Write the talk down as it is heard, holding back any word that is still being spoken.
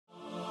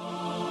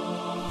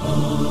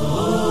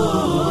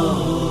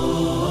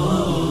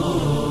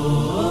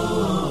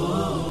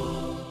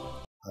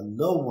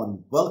Hello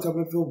and welcome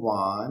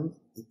everyone.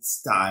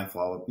 It's time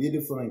for our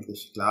beautiful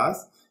English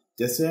class.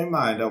 Just a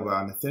reminder, we're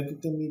on the third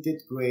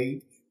intermediate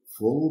grade,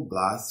 full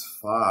blast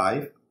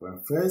 5. We're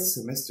in first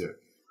semester.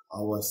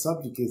 Our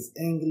subject is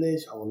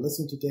English. Our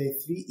lesson today,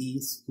 3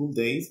 E's, school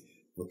days,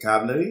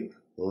 vocabulary,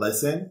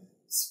 listen,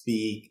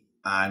 speak,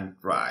 and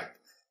write.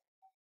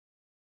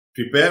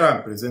 Prepare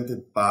and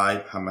presented by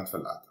Muhammad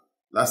Falata.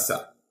 Let's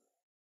start.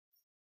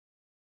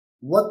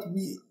 What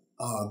we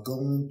are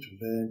going to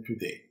learn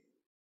today.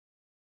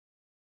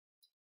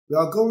 We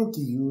are going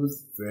to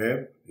use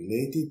verbs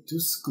related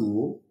to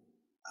school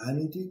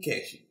and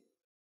education.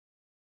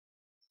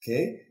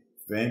 Okay,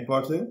 very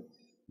important.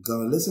 We're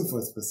going to listen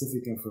for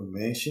specific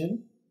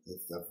information.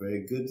 It's a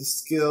very good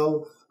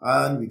skill.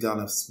 And we're going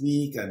to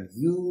speak and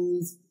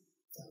use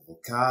the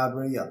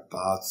vocabulary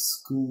about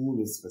school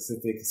with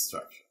specific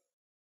structure.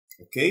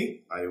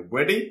 Okay, are you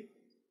ready?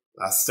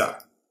 Let's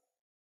start.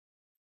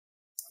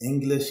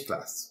 English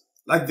class.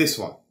 Like this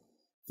one.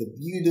 The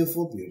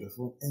beautiful,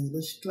 beautiful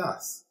English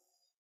class.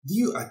 Do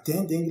you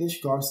attend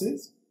English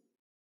courses?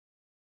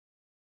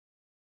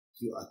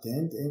 Do you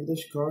attend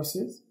English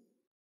courses?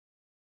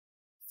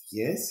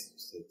 Yes, you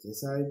said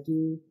yes I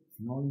do.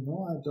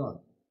 No, I don't.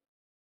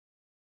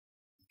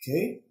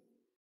 Okay?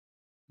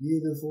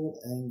 Beautiful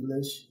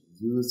English,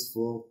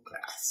 useful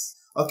class.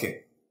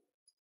 Okay.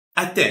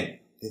 Attend.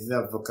 Is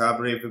that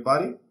vocabulary,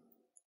 everybody?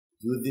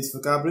 Use this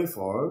vocabulary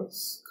for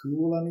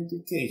school and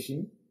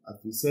education. As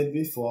we said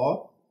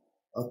before.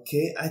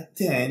 Okay,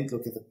 attend.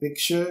 Look at the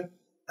picture.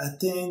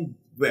 Attend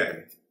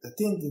where?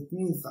 Attend, it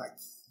means like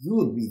you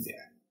will be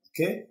there.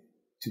 Okay?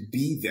 To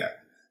be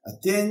there.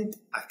 Attend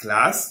a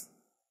class.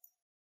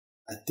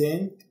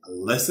 Attend a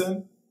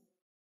lesson.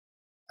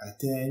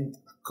 Attend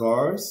a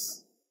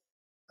course.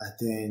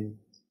 Attend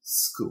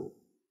school.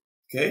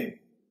 Okay?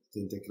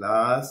 Attend a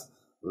class,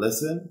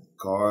 lesson,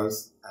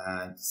 course,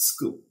 and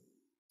school.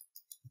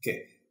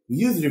 Okay. We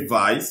use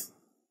revise,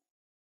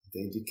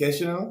 the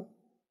educational,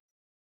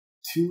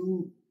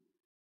 to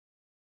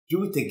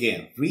do it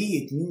again.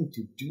 Read, it means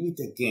to do it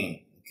again.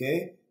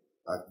 Okay?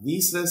 Like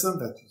this lesson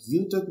that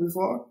you took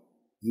before,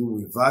 you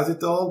revise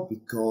it all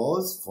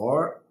because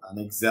for an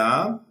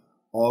exam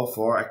or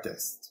for a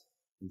test.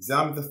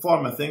 Exam is the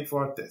formal thing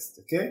for a test.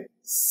 Okay?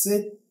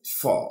 Sit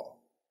for.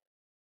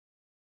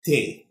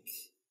 Take.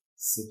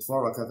 Sit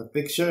for. Look at the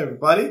picture,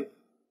 everybody.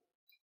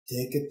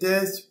 Take a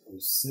test or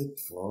sit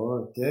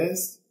for a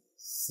test.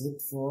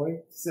 Sit for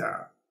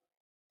exam.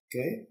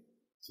 Okay?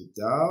 Sit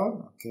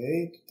down.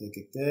 Okay? To take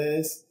a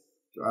test.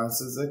 To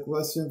answer the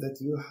question that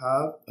you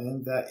have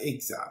in the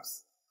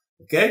exams.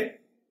 Okay?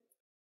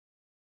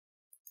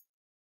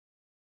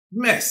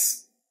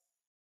 Miss.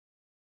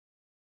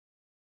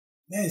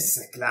 Miss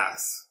a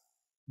class.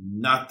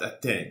 Not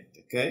attend.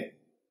 Okay?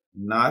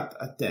 Not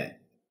attend.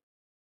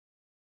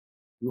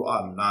 You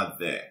are not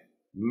there.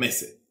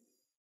 Miss it.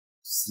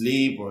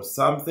 Sleep or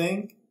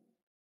something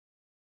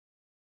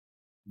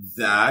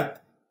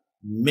that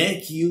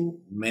make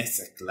you miss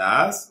a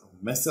class,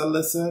 miss a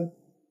lesson,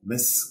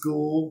 miss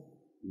school.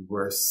 You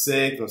were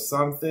sick or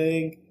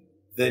something,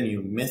 then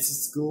you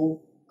miss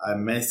school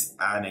and miss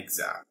an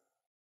exam.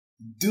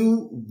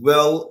 Do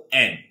well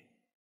in.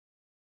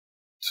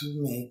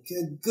 To make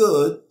a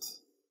good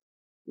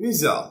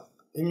result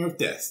in your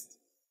test.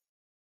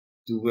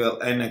 Do well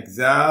in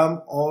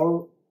exam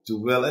or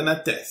do well in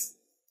a test.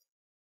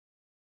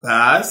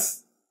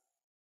 Pass.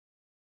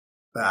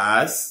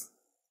 Pass.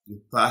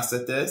 You passed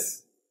the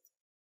test.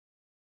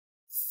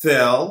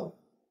 Fail.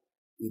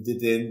 You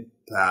didn't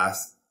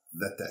pass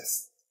the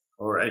test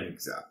or an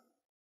exam.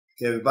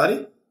 Okay,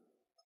 everybody?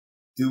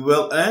 Do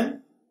well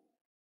in.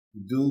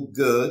 Do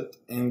good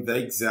in the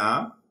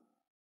exam.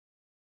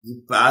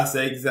 You pass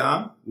the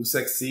exam. You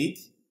succeed.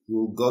 You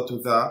will go to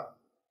the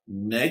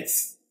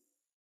next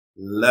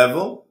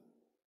level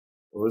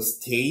or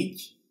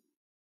stage.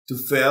 To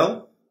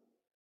fail.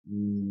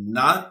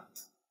 Not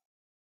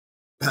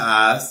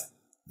pass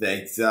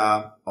the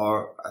exam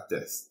or a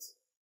test.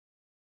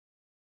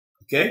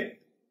 Okay?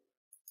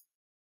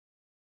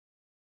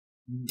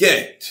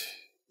 Get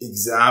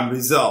exam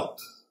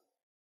result.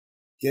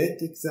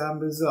 Get exam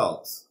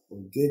results or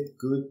get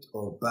good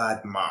or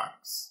bad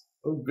marks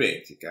or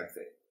grade, you can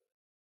say.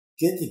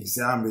 Get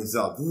exam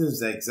result. This is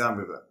the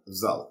exam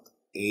result.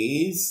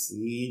 A,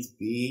 C,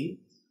 B.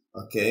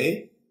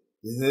 Okay?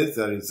 This is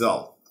the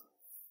result.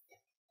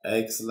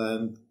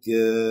 Excellent,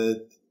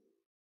 good.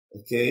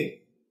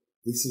 Okay?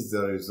 This is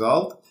the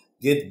result.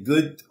 Get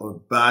good or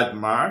bad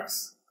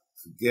marks.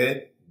 If you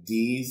get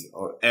D's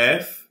or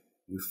F,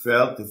 you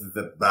failed. This is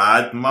the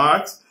bad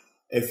marks.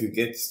 If you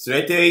get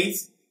straight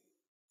A's,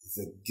 it's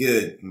a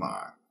good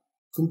mark.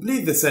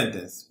 Complete the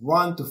sentence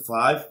 1 to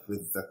 5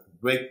 with the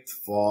correct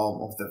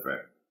form of the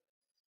verb.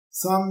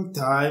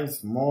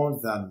 Sometimes more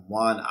than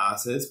one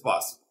answer is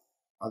possible,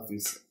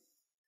 obviously.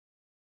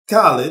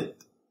 Khalid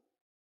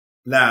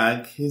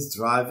blanked his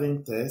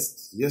driving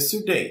test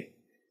yesterday,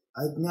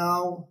 and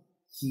now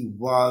he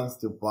wants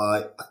to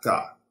buy a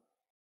car.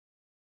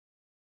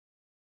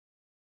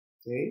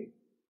 Okay?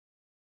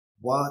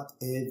 What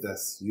is the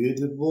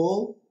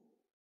suitable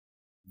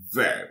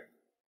verb?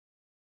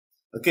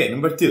 Okay,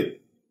 number 2.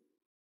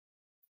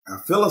 I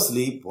fell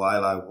asleep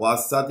while I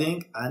was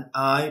studying and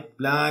I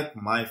blanked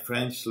my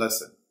French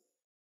lesson.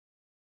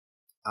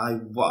 I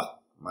what?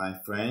 My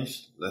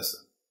French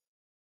lesson.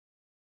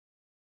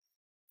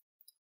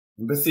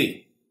 Number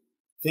 3.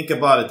 Think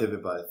about it,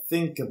 everybody.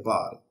 Think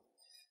about it.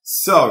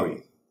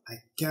 Sorry, I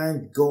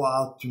can't go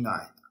out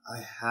tonight.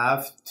 I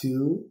have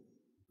to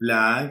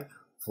blank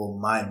for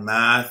my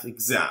math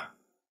exam.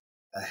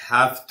 I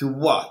have to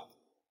what?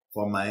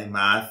 For my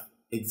math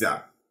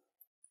exam.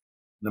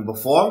 Number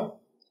 4.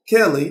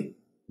 Kelly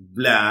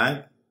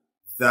blank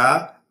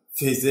the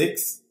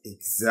physics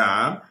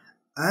exam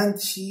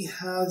and she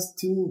has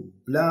to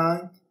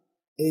blank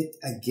it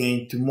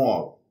again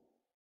tomorrow.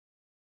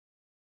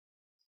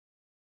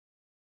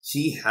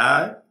 She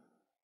had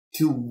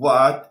to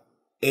what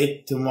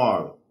it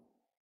tomorrow.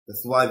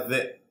 That's why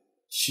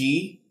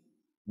she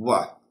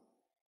what?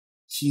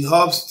 She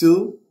hopes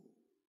to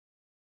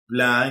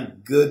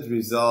blank good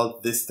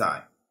result this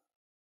time.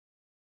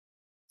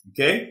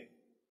 Okay?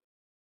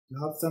 You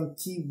have some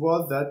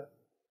keyword that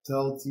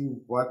tells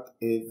you what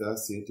is a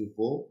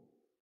suitable,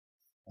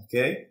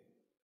 okay,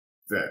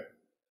 verb.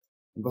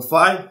 Number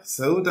 5,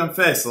 Saud and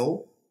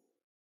Faisal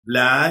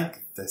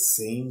blank the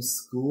same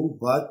school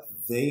but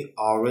they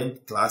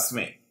aren't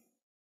classmates.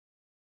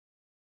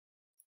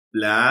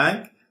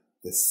 Blank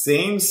the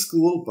same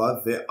school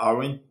but they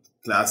aren't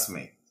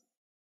classmates.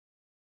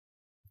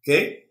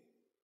 Okay?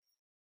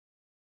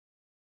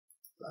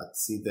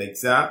 Let's see the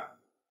exam.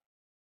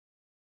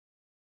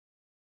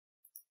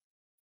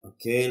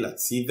 Okay,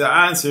 let's see the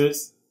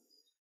answers.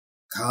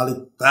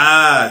 Khalid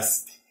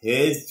passed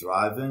his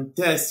driving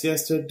test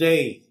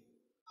yesterday.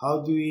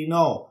 How do we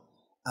know?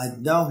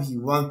 And now he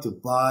wants to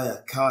buy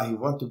a car.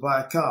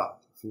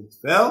 If it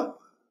fail,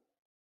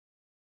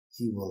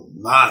 he will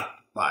not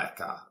buy a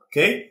car.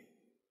 Okay?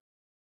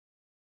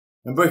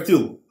 Number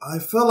 2. I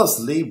fell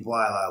asleep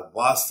while I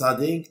was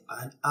studying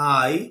and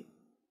I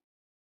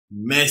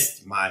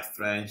missed my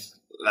French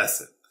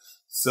lesson.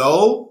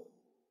 So,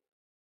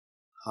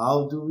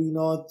 how do we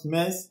not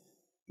miss?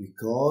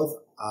 Because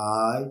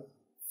I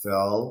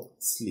fell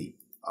asleep.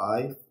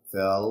 I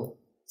fell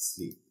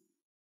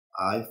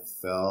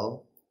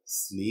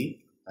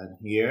asleep. And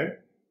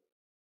here,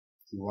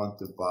 you want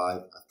to buy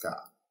a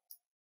car.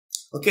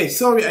 Okay,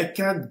 sorry, I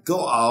can't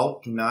go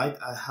out tonight.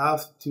 I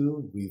have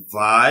to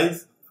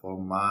revise for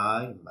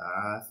my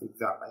math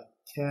exam. I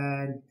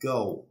can't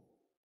go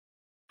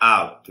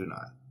out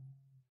tonight.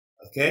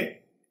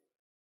 Okay?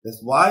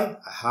 That's why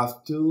I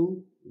have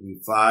to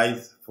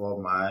revise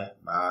for my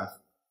math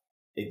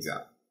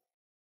exam.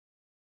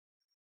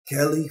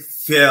 Kelly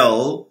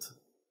failed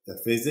the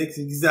physics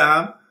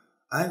exam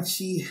and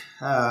she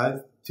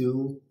had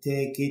to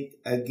take it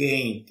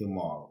again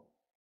tomorrow.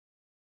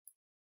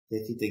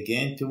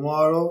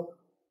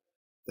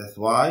 That's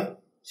why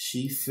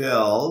she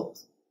failed.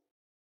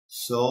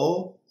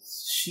 So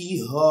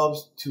she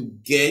hopes to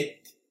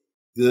get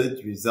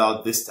good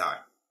result this time.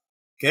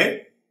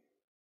 Okay?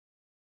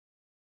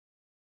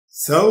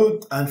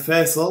 Saud and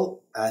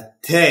Faisal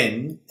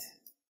attend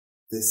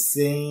the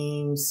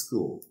same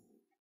school,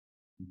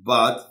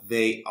 but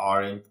they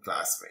aren't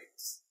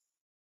classmates.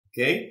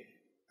 Okay?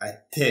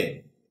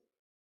 Attend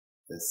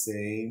the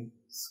same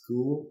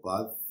school,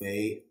 but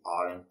they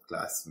aren't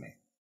classmates.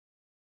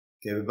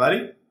 Okay,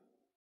 everybody?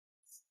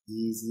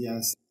 Easy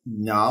and simple.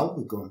 Now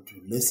we're going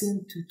to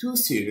listen to 2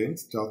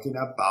 students talking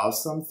about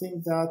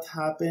something that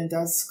happened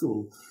at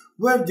school.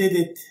 Where did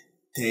it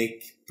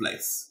take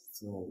place?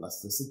 So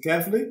let's listen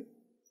carefully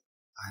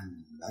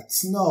and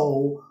let's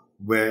know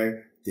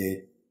where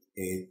did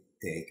it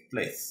take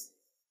place.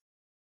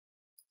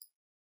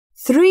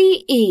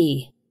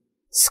 3E.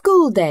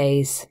 School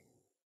days.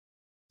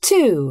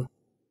 2.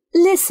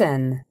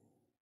 Listen.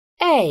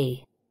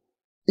 A.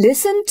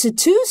 Listen to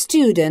 2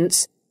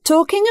 students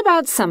talking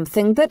about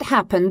something that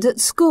happened at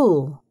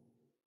school.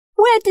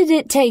 Where did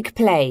it take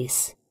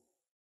place?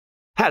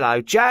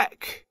 Hello,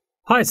 Jack.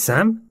 Hi,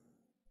 Sam.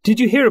 Did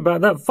you hear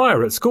about that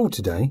fire at school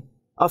today?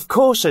 Of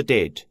course I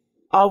did.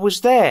 I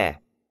was there.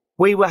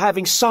 We were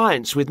having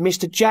science with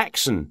Mr.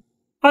 Jackson.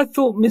 I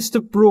thought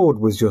Mr. Broad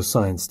was your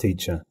science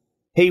teacher.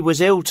 He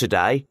was ill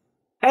today.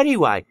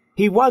 Anyway,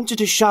 he wanted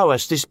to show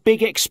us this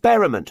big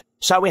experiment,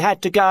 so we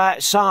had to go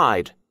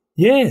outside.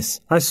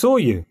 Yes, I saw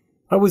you.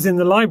 I was in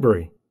the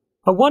library.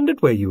 I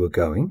wondered where you were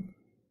going.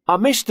 I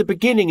missed the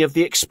beginning of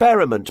the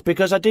experiment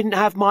because I didn't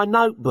have my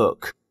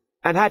notebook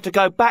and had to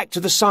go back to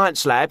the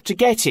science lab to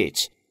get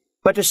it.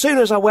 But as soon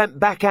as I went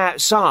back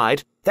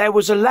outside, there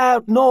was a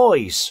loud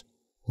noise.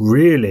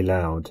 Really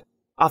loud?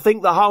 I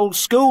think the whole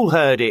school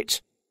heard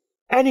it.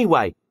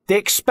 Anyway, the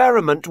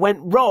experiment went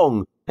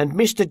wrong and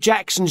Mr.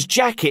 Jackson's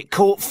jacket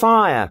caught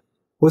fire.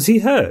 Was he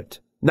hurt?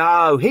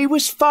 No, he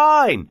was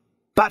fine.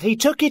 But he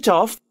took it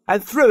off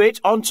and threw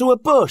it onto a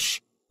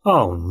bush.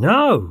 Oh,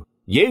 no.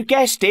 You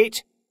guessed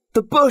it.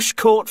 The bush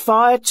caught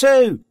fire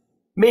too.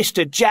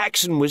 Mr.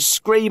 Jackson was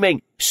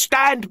screaming,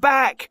 "Stand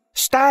back!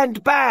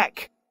 Stand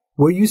back!"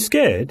 Were you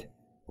scared?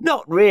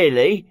 Not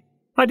really.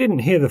 I didn't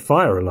hear the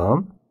fire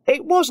alarm.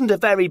 It wasn't a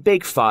very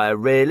big fire,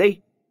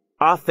 really.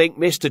 I think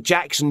Mr.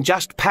 Jackson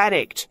just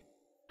panicked.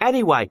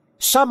 Anyway,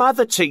 some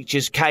other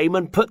teachers came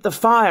and put the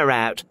fire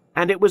out,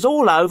 and it was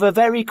all over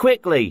very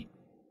quickly.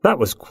 That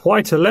was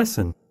quite a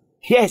lesson.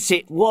 Yes,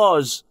 it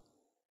was.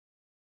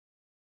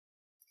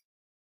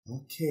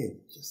 Okay,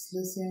 just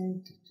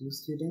listen to two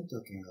students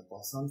talking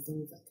about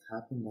something that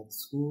happened at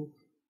school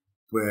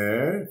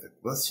where the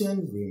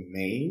question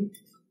remained,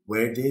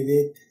 where did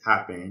it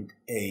happen?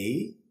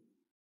 A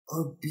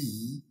or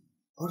B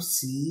or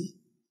C,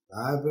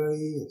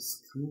 library or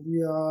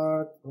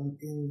schoolyard or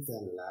in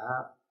the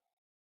lab?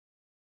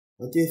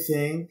 What do you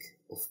think?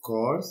 Of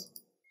course,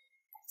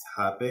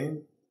 it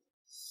happened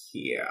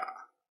here.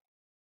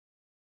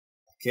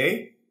 Okay,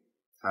 it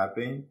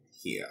happened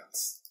here.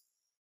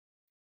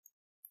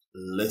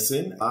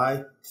 Listen,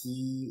 I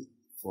T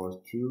for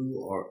true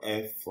or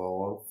F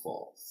for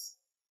false.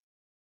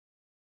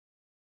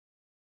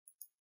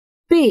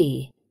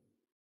 B.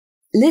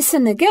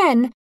 Listen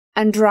again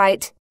and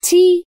write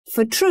T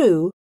for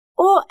true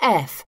or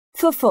F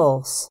for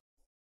false.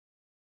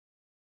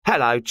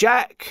 Hello,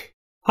 Jack.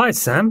 Hi,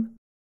 Sam.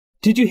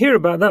 Did you hear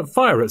about that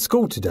fire at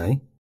school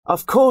today?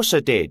 Of course I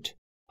did.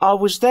 I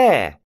was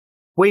there.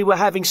 We were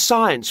having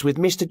science with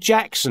Mr.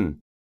 Jackson.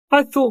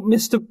 I thought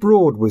Mr.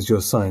 Broad was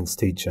your science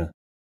teacher.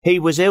 He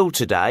was ill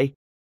today.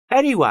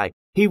 Anyway,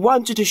 he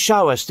wanted to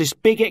show us this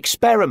big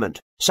experiment,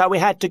 so we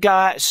had to go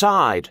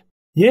outside.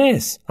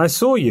 Yes, I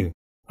saw you.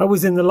 I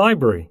was in the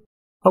library.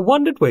 I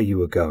wondered where you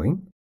were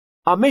going.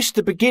 I missed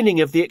the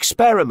beginning of the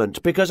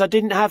experiment because I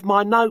didn't have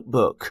my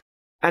notebook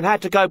and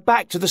had to go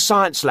back to the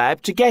science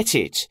lab to get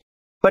it.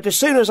 But as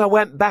soon as I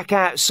went back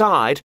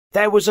outside,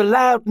 there was a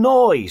loud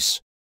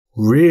noise.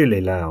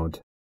 Really loud.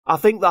 I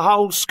think the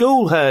whole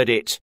school heard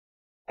it.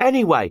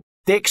 Anyway,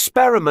 the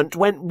experiment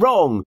went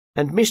wrong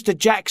and Mr.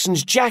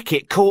 Jackson's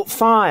jacket caught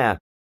fire.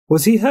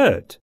 Was he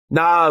hurt?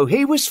 No,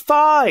 he was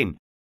fine,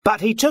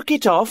 but he took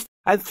it off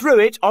and threw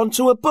it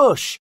onto a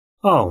bush.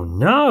 Oh,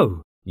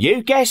 no.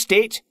 You guessed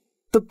it.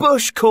 The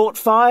bush caught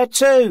fire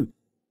too.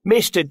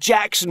 Mr.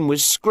 Jackson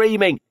was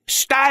screaming,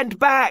 "Stand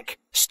back!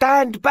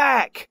 Stand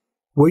back!"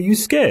 Were you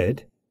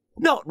scared?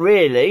 Not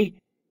really.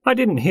 I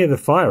didn't hear the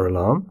fire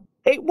alarm.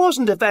 It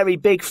wasn't a very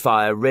big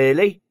fire,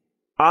 really.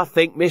 I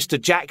think Mr.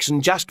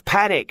 Jackson just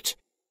panicked.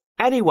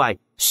 Anyway,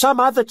 some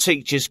other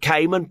teachers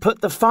came and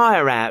put the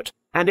fire out,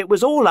 and it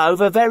was all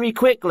over very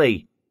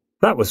quickly.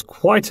 That was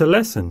quite a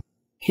lesson.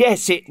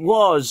 Yes, it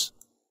was.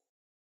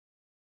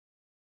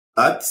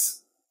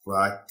 Let's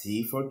write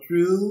T for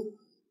true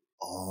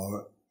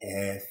or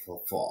F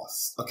for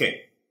false.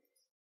 Okay.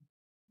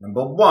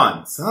 Number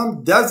one,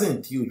 Sam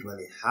doesn't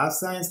usually have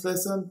science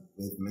lesson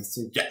with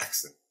Mr.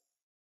 Jackson.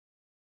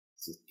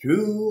 Is it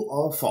true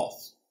or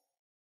false?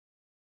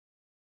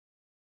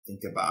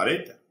 Think about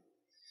it.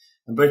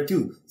 Number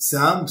two,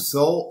 Sam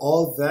saw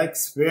all the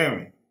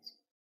experiments.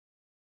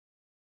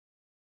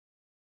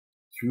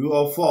 True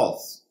or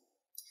false?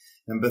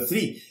 Number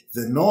three,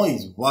 the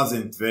noise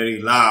wasn't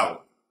very loud.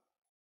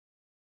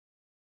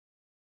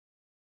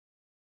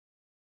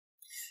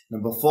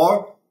 Number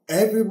four,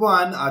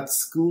 everyone at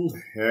school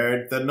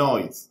heard the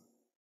noise.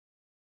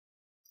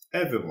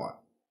 Everyone.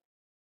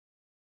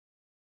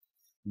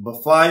 Number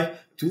five,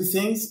 two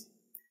things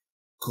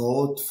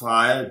caught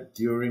fire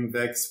during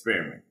the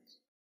experiment.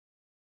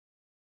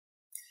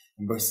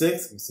 Number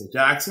six, Mr.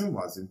 Jackson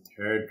wasn't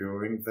hurt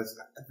during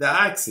the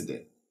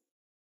accident.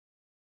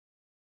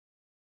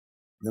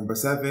 Number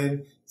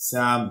seven,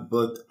 Sam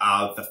put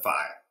out the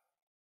fire.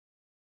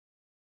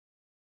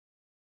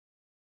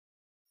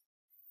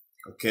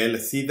 Okay,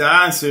 let's see the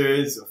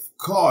answers. Of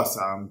course,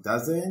 Sam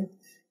doesn't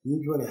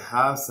usually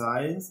have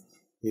science.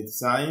 His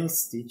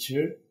science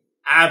teacher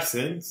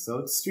absent, so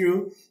it's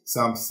true.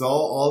 Sam saw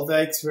all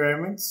the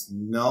experiments.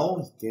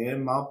 No, he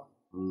came up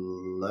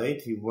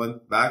late. He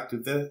went back to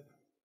the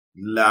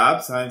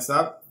lab, science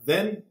lab.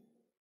 Then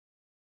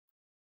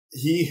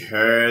he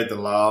heard a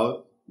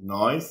loud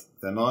noise.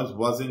 The noise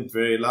wasn't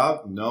very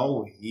loud.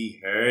 No, he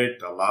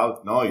heard a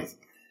loud noise.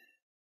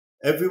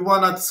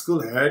 Everyone at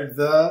school heard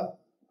the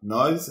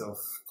noise, of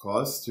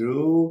course,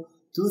 true.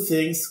 Two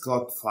things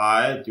caught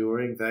fire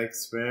during the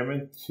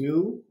experiment.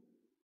 Two,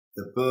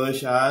 the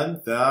bush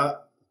and the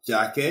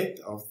jacket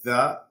of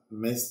the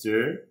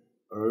Mr.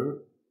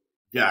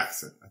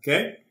 Jackson.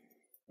 Okay?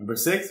 Number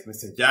six,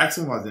 Mr.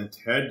 Jackson wasn't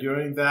hurt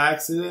during the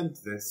accident.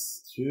 This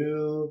is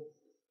true.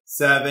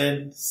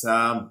 Seven,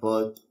 Sam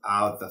put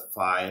out the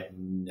fire.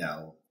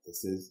 No,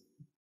 this is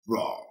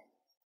wrong.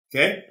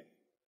 Okay?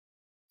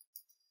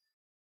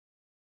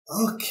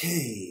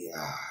 Okay.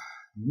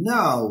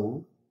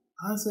 Now,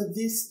 answer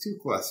these two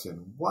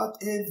questions. What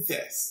is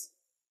this?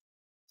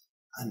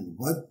 And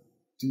what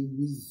do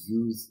we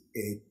use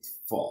it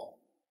for?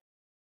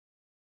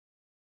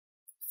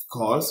 Of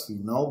course, we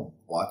know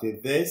what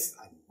is this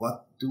and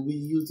what do we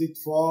use it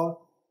for.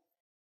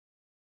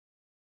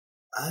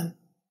 And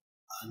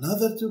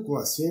another two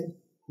questions.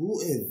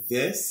 Who is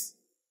this?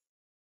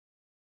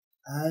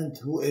 And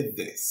who is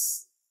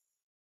this?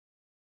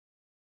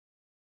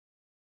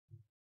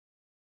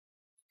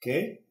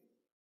 Okay?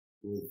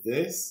 Who is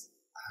this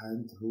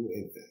and who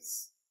is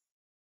this?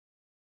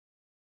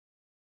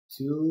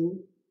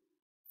 To,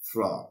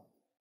 from.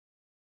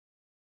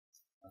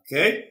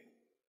 Okay?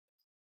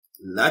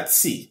 Let's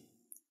see.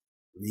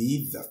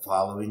 Read the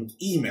following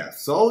email.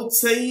 So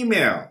it's an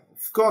email.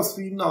 Of course,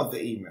 we know the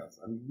emails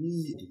and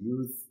we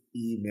use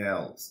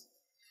emails.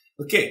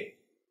 Okay.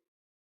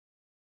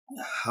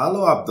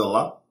 Hello,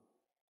 Abdullah.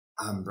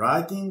 I'm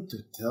writing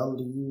to tell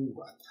you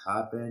what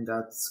happened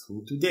at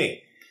school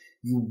today.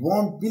 You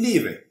won't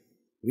believe it.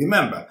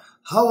 Remember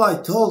how I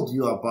told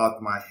you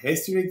about my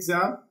history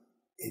exam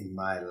in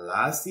my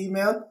last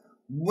email?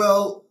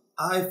 Well,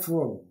 I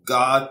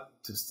forgot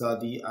to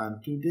study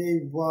and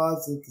today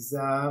was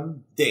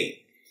exam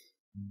day.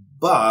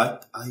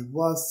 But I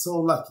was so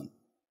lucky.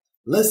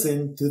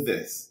 Listen to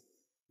this.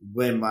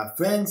 When my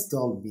friends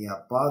told me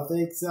about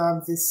the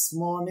exam this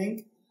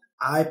morning,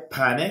 I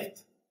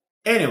panicked.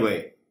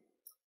 Anyway,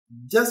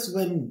 just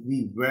when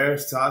we were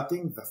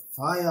starting, the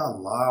fire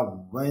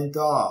alarm went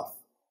off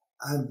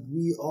and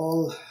we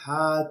all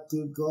had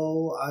to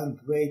go and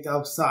wait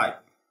outside.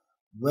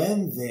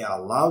 When they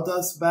allowed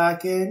us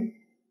back in,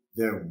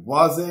 there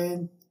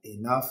wasn't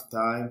enough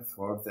time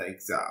for the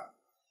exam.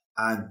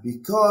 And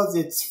because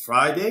it's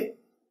Friday,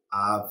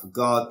 I've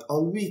got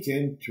all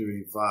weekend to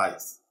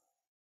revise.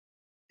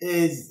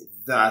 Is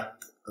that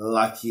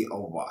lucky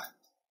or what?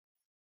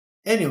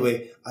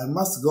 Anyway, I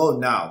must go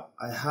now.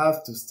 I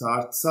have to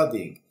start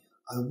studying.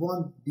 I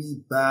won't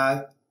be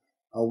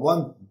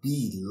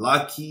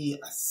lucky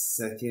a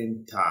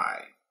second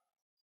time.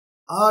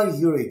 Are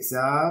your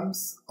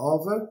exams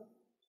over?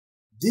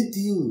 Did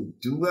you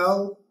do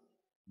well?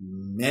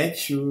 Make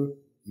sure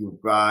you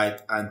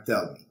write and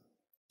tell me.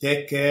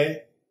 Take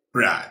care,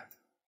 Brad.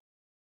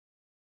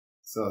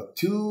 So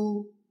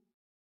to,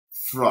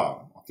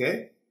 from,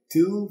 okay?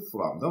 To,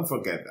 from, don't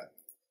forget that.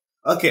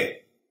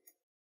 Okay,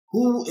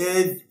 who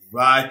is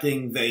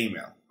writing the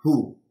email?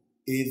 Who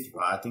is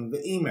writing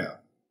the email?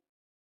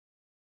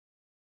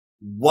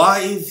 Why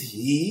is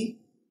he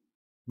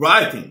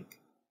writing?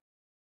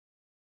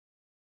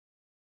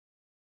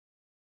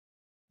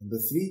 Number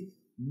 3,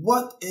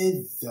 what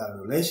is the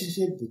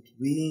relationship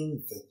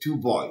between the two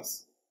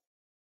boys?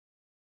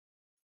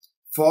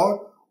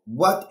 4,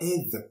 what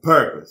is the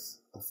purpose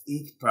of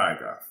each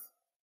paragraph?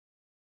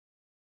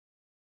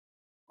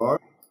 4,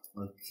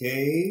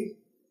 okay.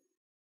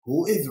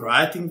 Who is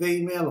writing the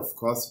email? Of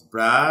course,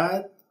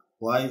 Brad.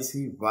 Why is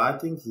he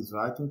writing? He's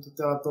writing to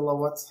tell Abdullah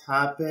what's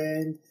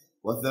happened.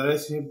 What's the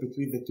relationship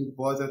between the two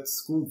boys at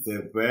school? They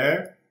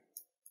were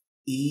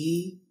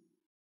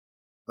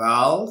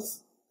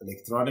pals,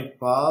 electronic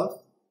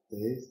pals.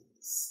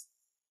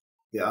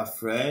 They are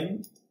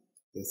friends.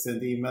 They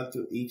send the email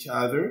to each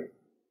other.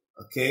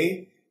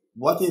 Okay.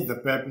 What is the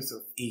purpose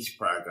of each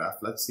paragraph?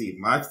 Let's see.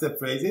 Match the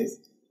phrases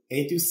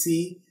A to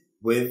C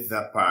with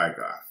the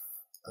paragraph.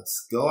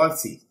 Let's go and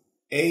see.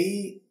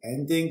 A,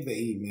 ending the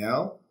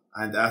email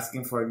and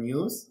asking for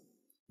news.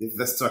 This is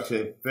the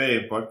structure,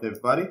 very important,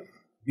 everybody.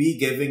 B,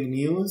 giving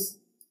news.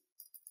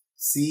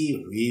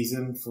 C,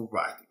 reason for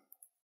writing.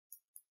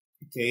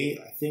 Okay,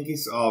 I think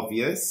it's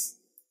obvious.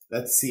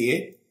 Let's see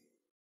it.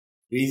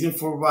 Reason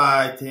for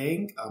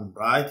writing. I'm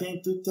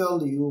writing to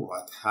tell you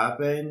what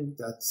happened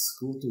at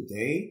school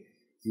today.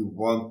 You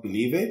won't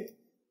believe it.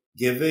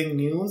 Giving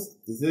news.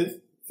 This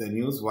is the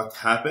news, what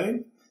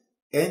happened.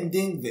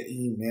 Ending the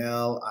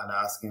email and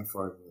asking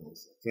for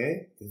news.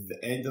 Okay, this is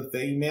the end of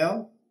the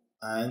email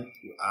and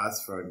you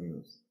ask for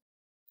news.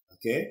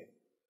 Okay,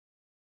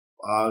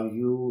 are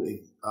your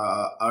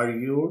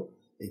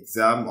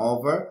exam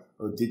over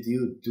or did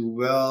you do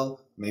well?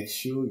 Make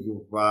sure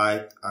you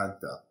write and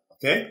tell.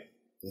 Okay,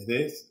 this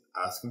is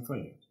asking for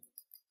news.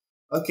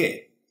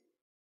 Okay,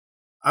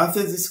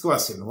 answer this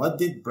question. What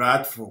did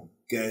Brad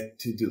forget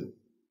to do?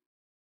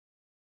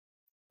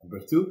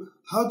 Number 2,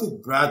 how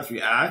did Brad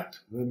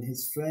react when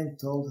his friend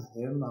told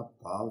him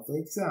about the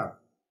exam?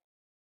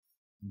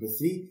 Number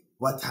 3,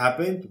 what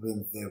happened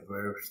when they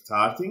were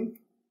starting?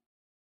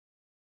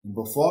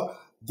 Number 4,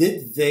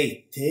 did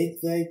they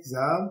take the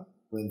exam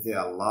when they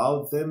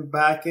allowed them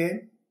back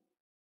in?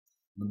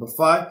 Number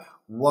 5,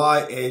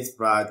 why is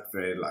Brad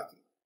very lucky?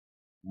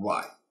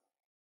 Why?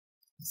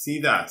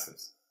 See the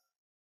answers.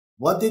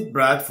 What did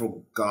Brad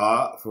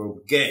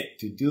forget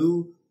to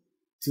do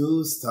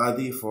to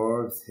study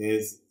for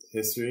his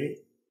history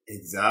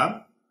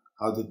exam?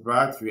 How did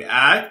Brad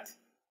react?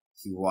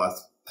 He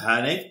was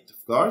panicked,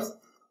 of course.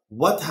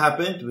 What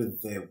happened when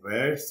they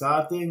were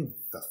starting?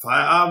 The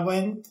fire alarm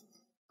went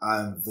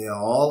and they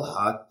all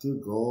had to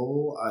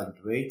go and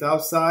wait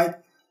outside.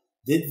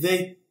 Did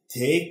they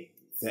take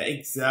the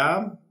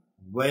exam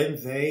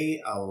when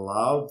they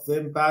allowed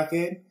them back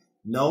in?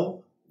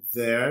 No,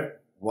 there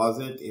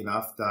wasn't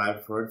enough time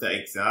for the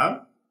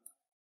exam.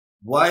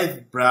 Why is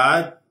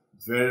Brad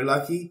very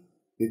lucky?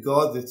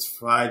 Because it's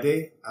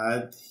Friday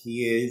and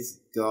he is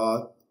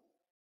got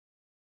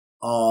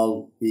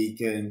all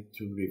weekend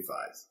to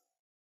revise.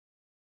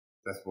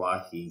 That's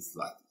why he's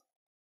lucky.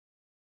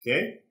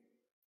 Okay?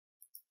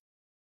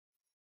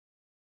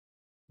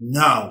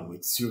 Now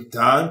it's your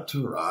turn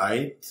to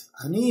write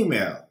an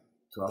email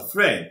to a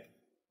friend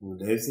who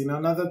lives in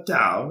another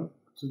town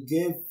to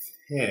give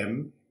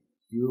him,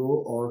 you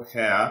or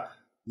her,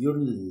 your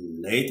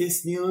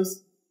latest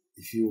news.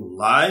 If you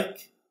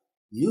like,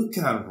 you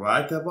can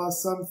write about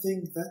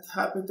something that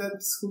happened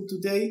at school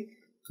today.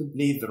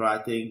 Complete the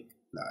writing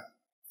plan.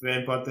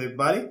 Very important,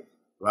 everybody.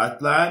 Write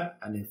plan,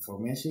 an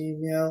information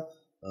email,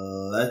 a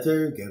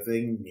letter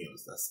giving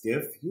news. Let's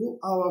give you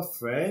our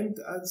friend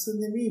and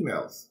send him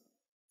emails.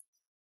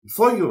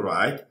 Before you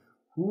write,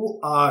 who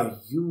are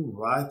you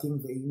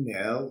writing the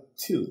email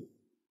to? You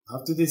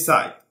have to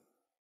decide.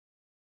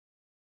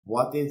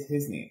 What is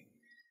his name?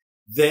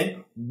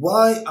 Then,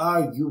 why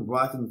are you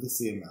writing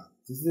this email?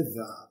 This is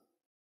the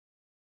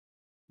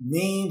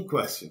main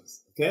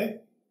questions,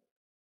 okay?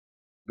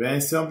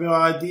 Brainstorm your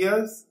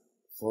ideas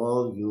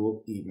for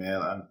your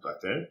email and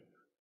letter.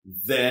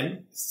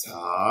 Then,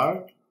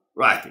 start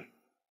writing.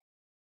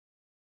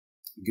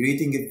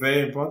 Greeting is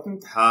very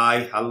important.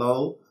 Hi,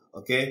 hello,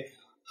 okay?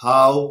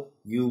 How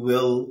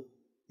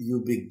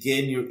you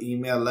begin your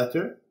email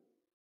letter,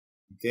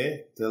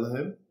 okay? Tell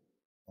him,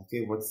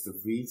 okay, what's the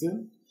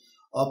reason?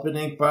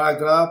 Opening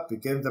paragraph,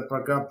 begin the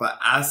paragraph by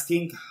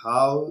asking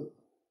how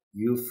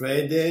your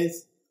friend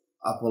is,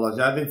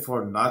 apologizing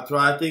for not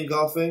writing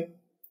often,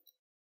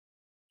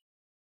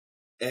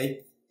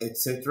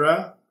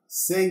 etc.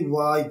 Say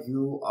why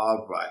you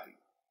are writing.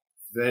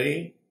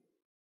 Very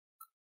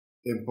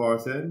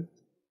important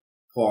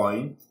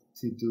point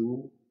to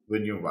do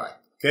when you write.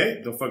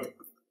 Okay,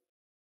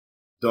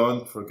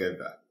 don't forget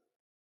that.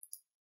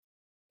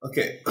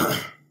 Okay,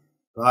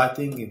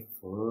 writing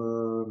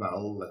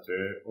informal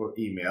letter or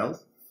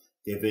emails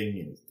giving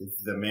news. This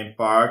is the main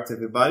part,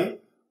 everybody.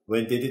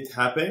 When did it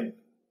happen?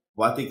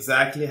 What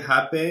exactly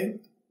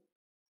happened?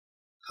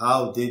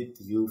 How did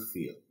you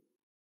feel?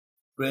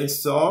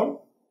 Brainstorm.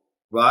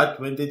 Right,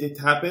 when did it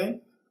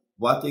happen?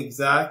 What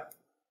exactly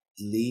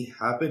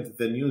happened?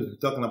 The news.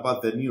 We're talking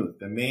about the news,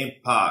 the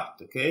main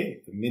part,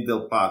 okay? The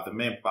middle part, the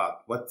main part.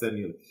 What's the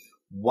news?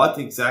 What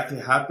exactly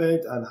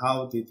happened and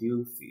how did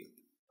you feel?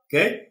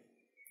 Okay?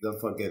 Don't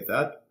forget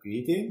that.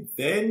 Greeting.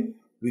 Then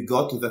we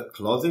go to the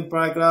closing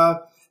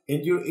paragraph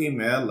in your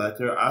email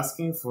letter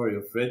asking for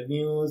your friend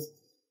news.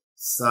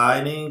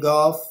 Signing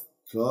off.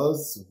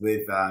 Close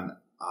with an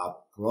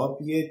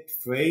appropriate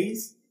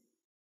phrase.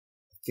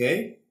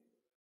 Okay?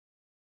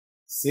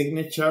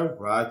 Signature,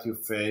 write your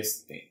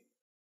first name.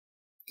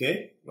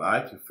 Okay?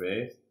 Write your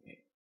first name.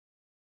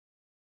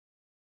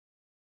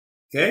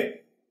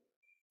 Okay?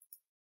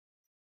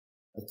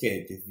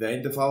 Okay, this is the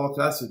end of our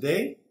class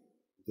today.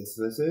 This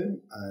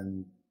lesson,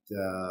 and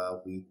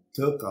we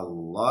took a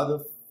lot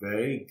of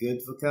very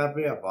good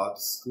vocabulary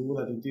about school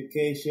and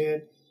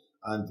education,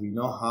 and we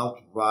know how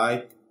to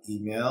write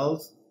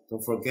emails.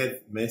 Don't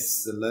forget,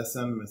 miss the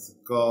lesson, miss the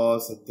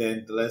course,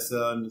 attend the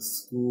lesson,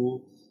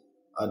 school,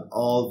 and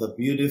all the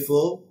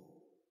beautiful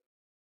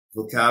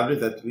vocabulary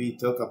that we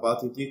talk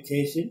about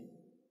education.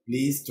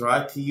 Please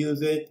try to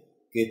use it.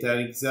 Get an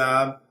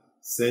exam,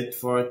 sit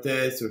for a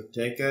test or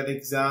take an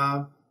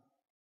exam,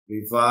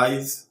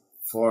 revise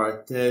for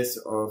a test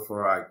or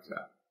for an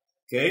exam.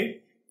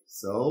 Okay?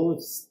 So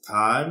it's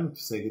time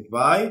to say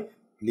goodbye.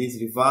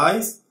 Please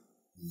revise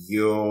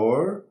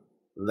your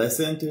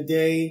lesson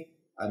today,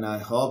 and I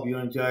hope you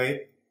enjoy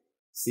it.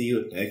 See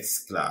you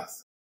next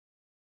class.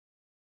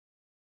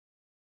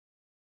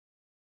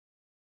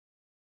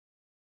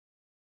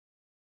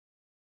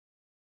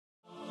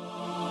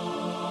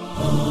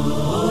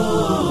 Oh